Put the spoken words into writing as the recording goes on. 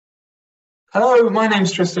Hello, my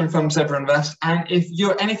name's Tristan from Zebra Invest, and if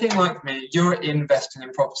you're anything like me, you're investing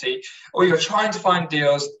in property, or you're trying to find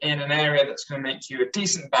deals in an area that's going to make you a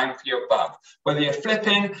decent bang for your buck. Whether you're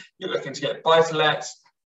flipping, you're looking to get buy-to-lets,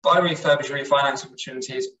 buy refurbish refinance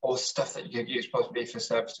opportunities, or stuff that you could use possibly for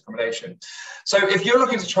serviced accommodation. So if you're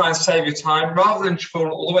looking to try and save your time, rather than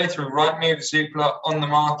trawl all the way through Rightmove, Zoopla, on the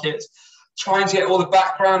market, trying to get all the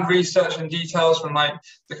background research and details from like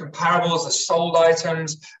the comparables, the sold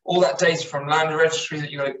items, all that data from land registry that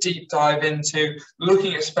you've got to deep dive into,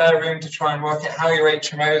 looking at spare room to try and work out how your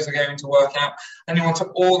HMOs are going to work out, and you want it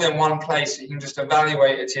all in one place so you can just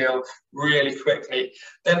evaluate a deal really quickly,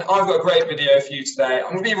 then I've got a great video for you today.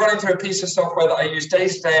 I'm going to be running through a piece of software that I use day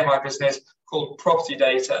to day in my business called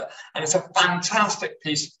PropertyData, and it's a fantastic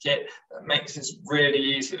piece of kit that makes this really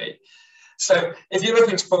easily. So if you're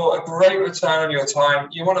looking for a great return on your time,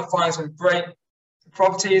 you want to find some great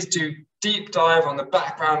properties, do deep dive on the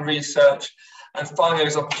background research and find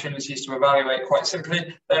those opportunities to evaluate quite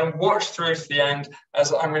simply, then watch through to the end,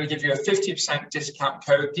 as I'm going to give you a 50% discount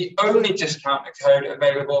code, the only discount code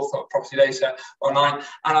available for PropertyData online,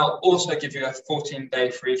 and I'll also give you a 14-day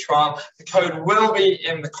free trial. The code will be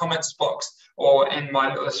in the comments box or in my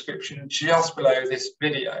little description just below this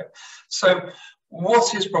video. So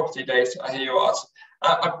what is PropertyData, I hear you ask?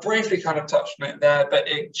 I briefly kind of touched on it there, but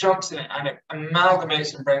it jumps in and it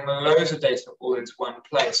amalgamates and brings loads of data all into one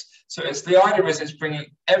place. So the idea is it's bringing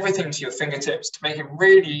everything to your fingertips to make it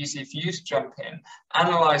really easy for you to jump in,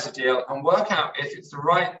 analyze a deal, and work out if it's the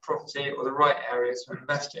right property or the right area to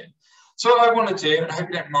invest in. So what I want to do, and I hope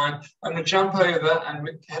you don't mind, I'm going to jump over and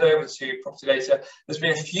head over to PropertyData. There's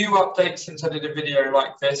been a few updates since I did a video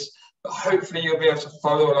like this, but hopefully you'll be able to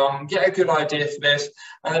follow along, get a good idea for this.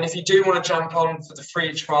 And then if you do want to jump on for the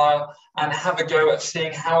free trial and have a go at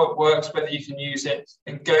seeing how it works, whether you can use it,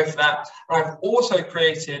 then go for that. And I've also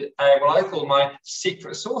created what I call my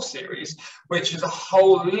secret sauce series, which is a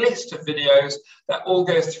whole list of videos that all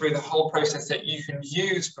goes through the whole process that you can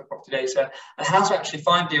use for PropertyData and how to actually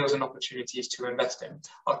find deals and opportunities to invest in.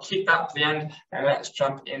 I'll keep that for the end, and let's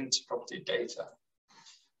jump into PropertyData.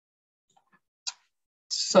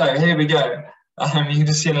 So here we go. You can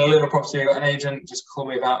just see in a little property, I got an agent just called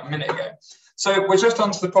me about a minute ago. So we're just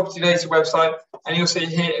onto the PropertyData website, and you'll see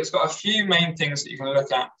here it's got a few main things that you can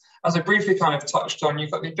look at. As I briefly kind of touched on,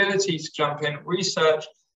 you've got the ability to jump in, research,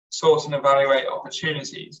 source and evaluate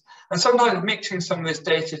opportunities. And sometimes mixing some of this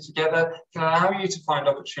data together can allow you to find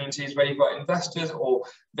opportunities where you've got investors or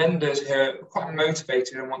vendors who are quite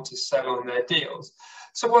motivated and want to sell on their deals.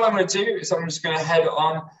 So what I'm going to do is I'm just going to head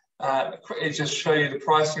on, quickly just show you the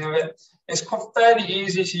pricing of it. It's fairly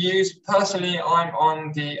easy to use. Personally, I'm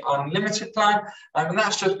on the unlimited plan, and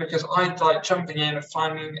that's just because I like jumping in and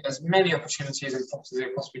finding as many opportunities and properties as I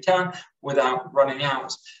possibly can without running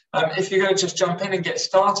out. If you're going to just jump in and get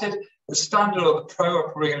started, the standard or the pro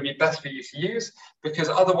are probably going to be best for you to use, because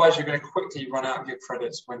otherwise you're going to quickly run out of your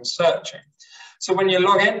credits when searching. So when you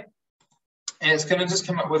log in, it's going to just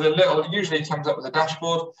come up with a little, usually it comes up with a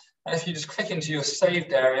dashboard. And if you just click into your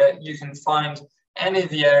saved area, you can find any of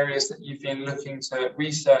the areas that you've been looking to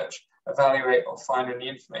research, evaluate, or find any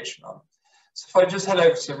information on. So if I just head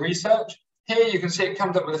over to research, here you can see it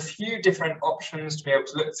comes up with a few different options to be able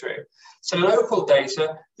to look through. So local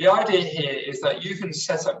data, the idea here is that you can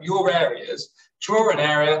set up your areas, draw an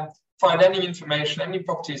area, find any information, any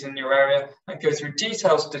properties in your area, and go through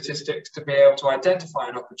detailed statistics to be able to identify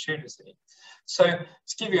an opportunity. So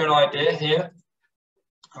to give you an idea here,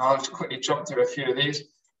 I'll just quickly jump through a few of these.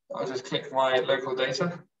 I'll just click my local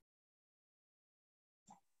data.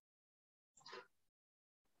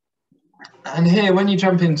 And here, when you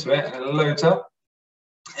jump into it and it loads up,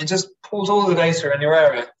 it just pulls all the data in your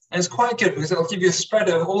area. And it's quite good because it'll give you a spread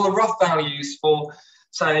of all the rough values for,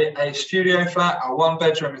 say, a studio flat, a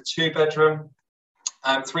 1-bedroom, a 2-bedroom,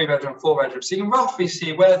 3-bedroom, 4-bedroom. So you can roughly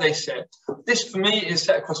see where they sit. This, for me, is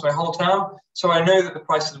set across my whole town. So I know that the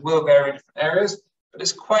prices will vary in different areas, but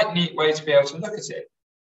it's quite a neat way to be able to look at it.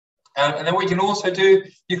 And then what you can also do,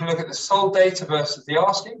 you can look at the sold data versus the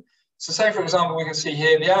asking. So say, for example, we can see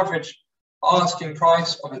here the average asking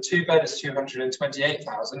price of a 2-bed is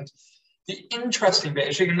 228,000. The interesting bit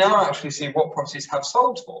is you can now actually see what properties have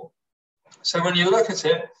sold for. So when you look at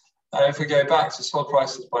it, if we go back to sold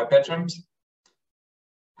prices by bedrooms,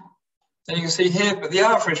 then you can see here, but the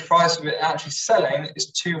average price of it actually selling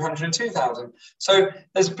is 202,000. So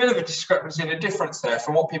there's a bit of a discrepancy and a difference there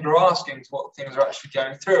from what people are asking to what things are actually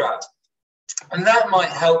going through at. And that might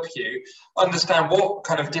help you understand what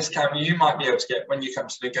kind of discount you might be able to get when you come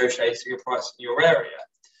to negotiating a price in your area.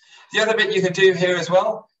 The other bit you can do here as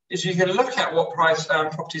well is you can look at what price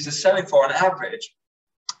properties are selling for on average.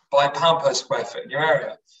 by pound per square foot in your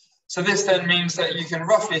area. So this then means that you can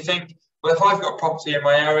roughly think, well, if I've got a property in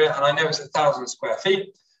my area and I know it's 1,000 square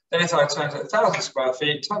feet, then if I turn to 1,000 square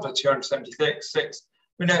feet times by 276,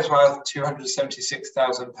 we know it's worth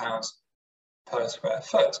 £276,000 per square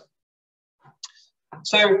foot.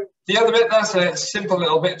 So the other bit, that's a simple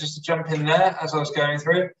little bit just to jump in there as I was going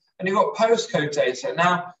through. And you've got postcode data.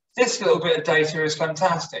 Now, this little bit of data is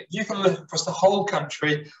fantastic. You can look across the whole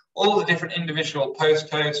country, all the different individual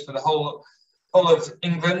postcodes for the whole of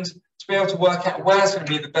England, to be able to work out where's going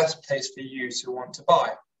to be the best place for you to want to buy.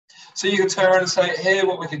 So you can turn around and say, here,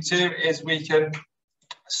 what we can do is we can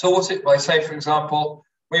sort it by, say, for example,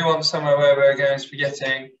 we want somewhere where we're going to be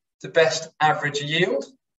getting the best average yield.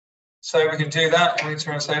 So we can do that, and we can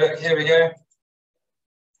turn and say, look, here we go.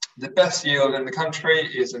 The best yield in the country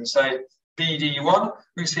is in, say, BD1.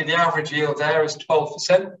 We can see the average yield there is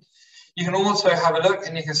 12%. You can also have a look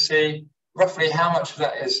and you can see roughly how much of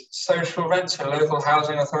that is social rent, so local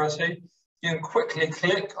housing authority. You can quickly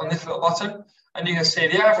click on this little button and you can see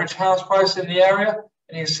the average house price in the area.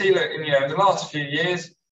 And you can see, look, in the last few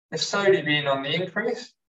years, they've slowly been on the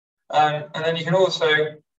increase. And then you can also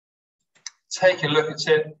take a look at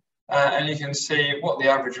it and you can see what the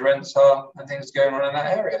average rents are and things going on in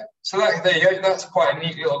that area. So there you go, that's quite a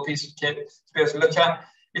neat little piece of kit to be able to look at.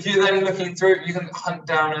 If you're then looking through, you can hunt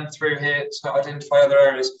down and through here to identify other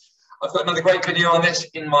areas. I've got another great video on this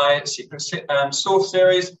in my secret source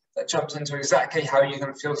series that jumps into exactly how you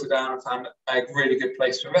can filter down and find a really good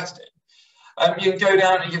place to invest in. You can go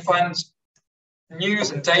down and you find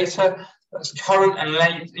news and data that's current and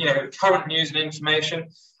late, current news and information.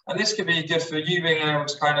 And this could be good for you being able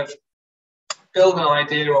to kind of build an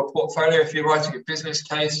idea or portfolio if you're writing a business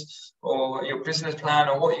case or your business plan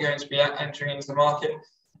or what you're going to be entering into the market.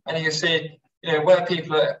 And you can see, where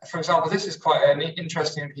people are, for example, this is quite an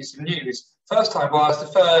interesting piece of news. First time buyers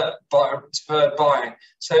deferred buying.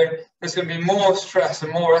 So there's going to be more stress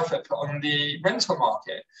and more effort put on the rental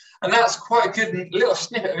market. And that's quite a good little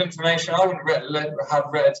snippet of information. I wouldn't have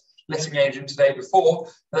read Letting Agent today before,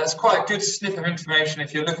 but that's quite a good snippet of information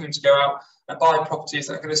if you're looking to go out and buy properties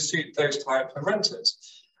that are going to suit those types of renters.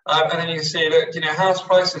 And then you can see, look, house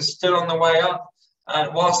prices still on the way up.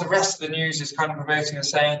 And whilst the rest of the news is kind of promoting and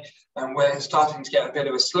saying we're starting to get a bit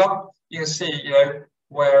of a slump, you can see,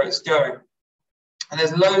 where it's going. And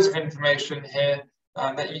there's loads of information here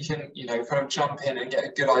that you can, kind of jump in and get a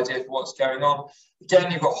good idea for what's going on.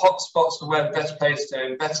 Again, you've got hotspots for where the best place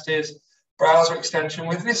to invest is. Browser extension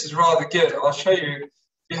with this is rather good. I'll show you. If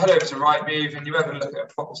you head over to Rightmove and you ever look at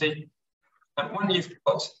a property, and when you've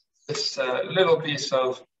got this little piece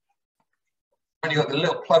of, when you've got the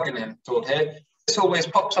little plugin installed here, this always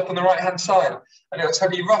pops up on the right hand side and it'll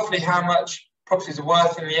tell you roughly how much properties are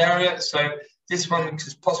worth in the area. So this one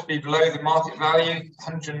is possibly below the market value,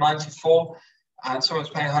 194, and someone's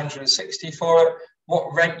paying 160 for it,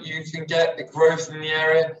 what rent you can get, the growth in the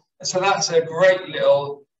area. And so that's a great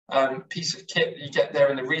little piece of kit that you get there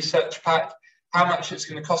in the research pack, how much it's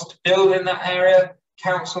going to cost to build in that area,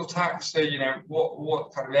 council tax, so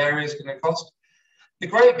what kind of area is going to cost. The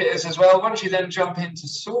great bit is as well, once you then jump into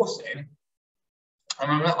sourcing, and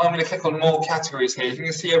I'm going to click on more categories here. You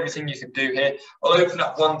can see everything you can do here. I'll open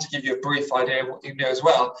up one to give you a brief idea of what you can do as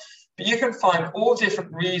well. But you can find all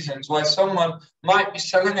different reasons why someone might be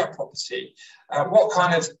selling a property, what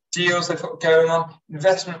kind of deals they've got going on.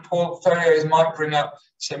 Investment portfolios might bring up,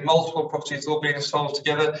 say, multiple properties all being sold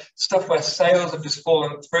together, stuff where sales have just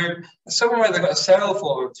fallen through. And somewhere where they've got a sale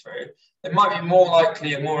fallen through, they might be more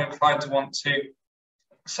likely and more inclined to want to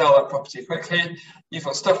sell that property quickly. You've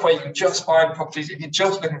got stuff where you can just find properties. If you're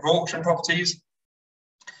just looking for auction properties,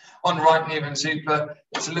 on Rightmove and Zoopla,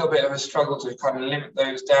 it's a little bit of a struggle to kind of limit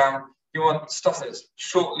those down. You want stuff that's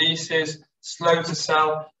short leases, slow to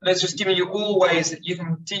sell, and it's just giving you all ways that you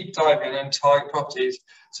can deep dive in and target properties.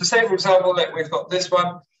 So say, for example, that we've got this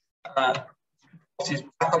one, properties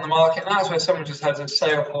back on the market, and that's where someone just has a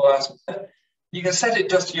sale for us. You can set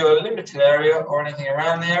it just to your limited area or anything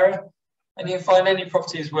around the area, and you can find any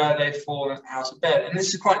properties where they've fallen out of bed. And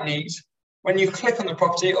this is quite neat. When you click on the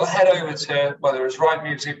property, it'll head over to whether it's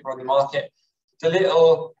Rightmove, Zoopla on the market. The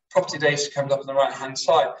little property data comes up on the right-hand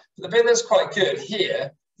side. But the bit that's quite good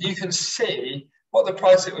here, you can see what the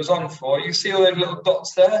price it was on for. You can see all those little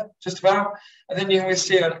dots there, just about. And then you can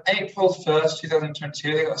see on April 1st,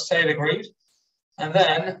 2022, they got a sale agreed. And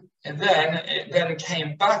then it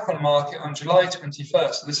came back on market on July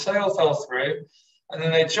 21st. So the sale fell through. And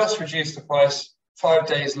then they just reduced the price 5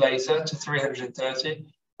 days later to 330.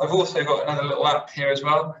 I've also got another little app here as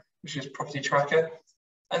well, which is Property Tracker.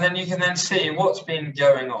 And then you can then see what's been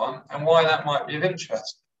going on and why that might be of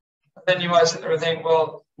interest. And then you might sit there and think,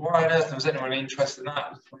 well, why on earth was anyone interested in that?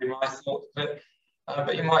 That's probably my thought of it.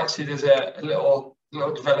 But you might see there's a little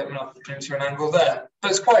development opportunity or an angle there.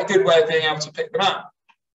 But it's quite a good way of being able to pick them out.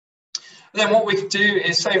 And then what we could do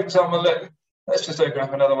is say, for example, look, let's just open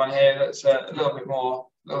up another one here that's a little bit more,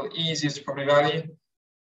 a little easier to probably value.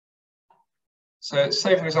 So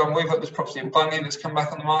say, for example, we've got this property in Bungay that's come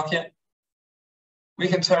back on the market. We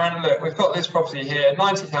can turn around and look, we've got this property here,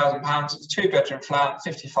 £90,000, it's a 2-bedroom flat,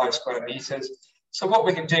 55 square metres. So what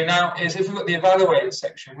we can do now is, if we've got the evaluated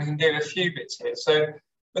section, we can do a few bits here. So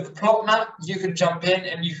with the plot map, you can jump in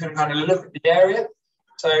and you can kind of look at the area.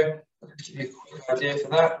 So I'll give you a quick idea for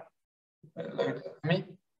that. Load it for me.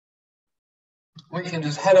 We can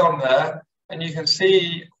just head on there and you can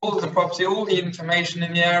see all of the property, all the information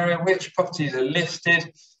in the area, which properties are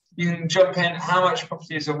listed. You can jump in how much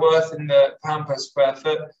properties are worth in the pound per square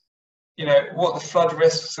foot, you know, what the flood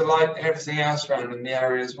risks are like, and everything else around in the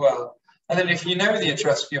area as well. And then if you know the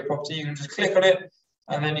address for your property, you can just click on it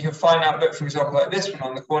and then you can find out, look, for example, like this one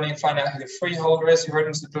on the corner, you can find out who the freeholder is, who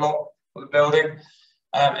owns the block or the building.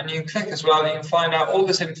 And you can click as well, you can find out all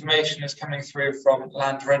this information is coming through from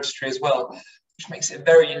Land Registry as well, which makes it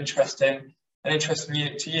very interesting and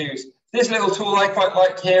interesting to use. This little tool I quite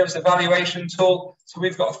like here is the valuation tool. So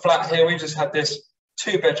we've got a flat here, we've just had this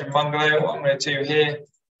 2-bedroom bungalow. What I'm going to do here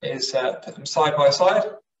is put them side by side.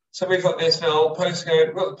 So we've got this little postcode,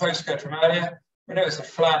 we've got the postcode from earlier. We know it's a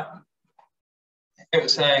flat. It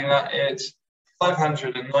was saying that it's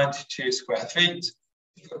 592 square feet.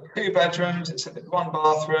 You've got 2 bedrooms, it's a 1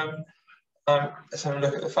 bathroom. Let's have a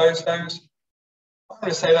look at the photos. I'm going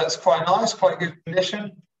to say that's quite nice, quite good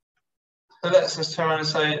condition. So let's just turn around and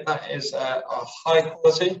say that is a high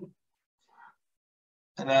quality.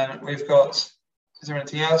 And then we've got, is there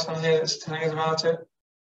anything else on here that's telling us about it?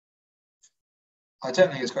 I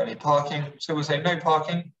don't think it's got any parking, so we'll say no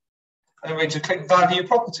parking. And then we just click value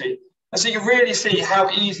property. And so you can really see how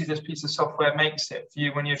easy this piece of software makes it for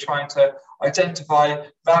you when you're trying to identify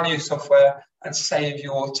value software and save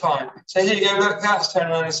your time. So here you go, look, that's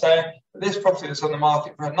turning around and saying that this property that's on the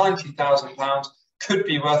market for £90,000 could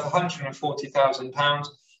be worth £140,000.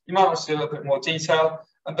 You might want to do a little bit more detail,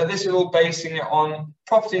 but this is all basing it on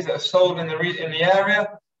properties that are sold in the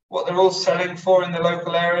area, what they're all selling for in the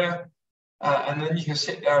local area, and then you can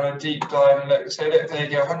sit down and deep dive and look. So look, there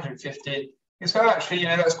you go, 150. So actually, you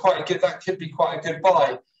know, that's quite a good. That could be quite a good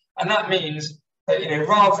buy, and that means that, you know,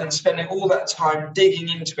 rather than spending all that time digging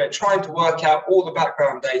into it, trying to work out all the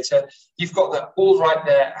background data, you've got that all right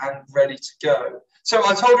there and ready to go. So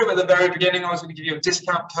I told you at the very beginning I was going to give you a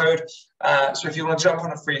discount code. So if you want to jump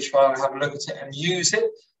on a free trial and have a look at it and use it,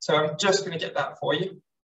 so I'm just going to get that for you.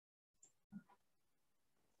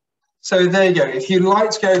 So there you go. If you'd like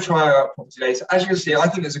to go try out PropertyData, as you can see, I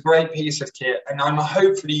think it's a great piece of kit, and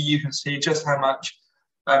hopefully you can see just how much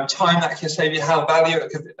time that can save you, how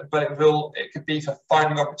valuable it could be for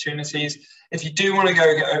finding opportunities. If you do want to get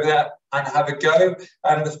over there and have a go,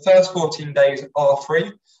 the first 14 days are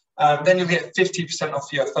free. Then you'll get 50%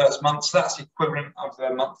 off your first month. So that's the equivalent of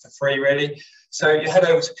a month for free, really. So you head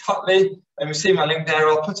over to Cutley, and you'll see my link there.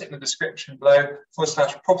 I'll put it in the description below,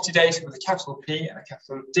 /PropertyData with a capital P and a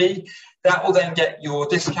capital D. That will then get your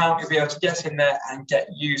discount. You'll be able to get in there and get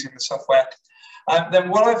using the software. Then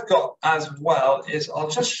what I've got as well is I'll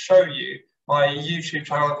just show you my YouTube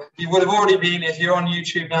channel. You would have already been, if you're on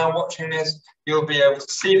YouTube now watching this, you'll be able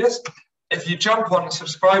to see this. If you jump on and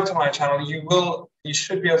subscribe to my channel, you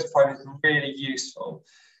should be able to find it really useful.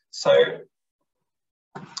 So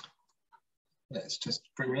let's just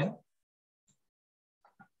bring me up.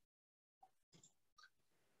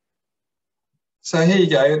 So here you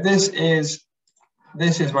go. This is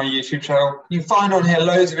my YouTube channel. You can find on here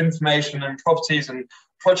loads of information and properties and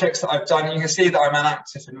projects that I've done. You can see that I'm an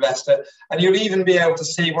active investor, and you'll even be able to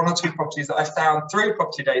see 1 or 2 properties that I found through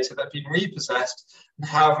PropertyData that have been repossessed and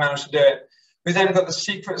how I've managed to do it. We've then got the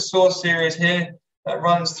secret source series here that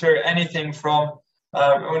runs through anything from,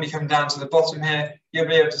 when you come down to the bottom here, you'll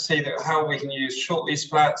be able to see that how we can use short lease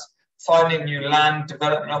flats, finding new land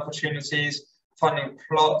development opportunities, finding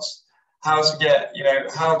plots, how to get, you know,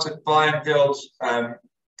 how to buy and build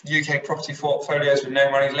UK property portfolios with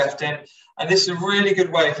no money left in. And this is a really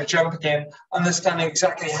good way for jumping in, understanding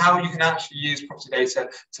exactly how you can actually use PropertyData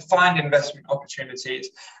to find investment opportunities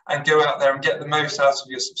and go out there and get the most out of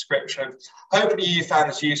your subscription. Hopefully you found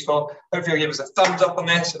this useful. Hopefully you'll give us a thumbs up on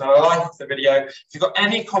this and a like the video. If you've got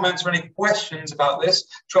any comments or any questions about this,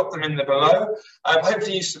 drop them in the below.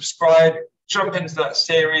 Hopefully you subscribe, jump into that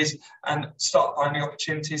series and start finding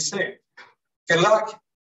opportunities soon. Good luck.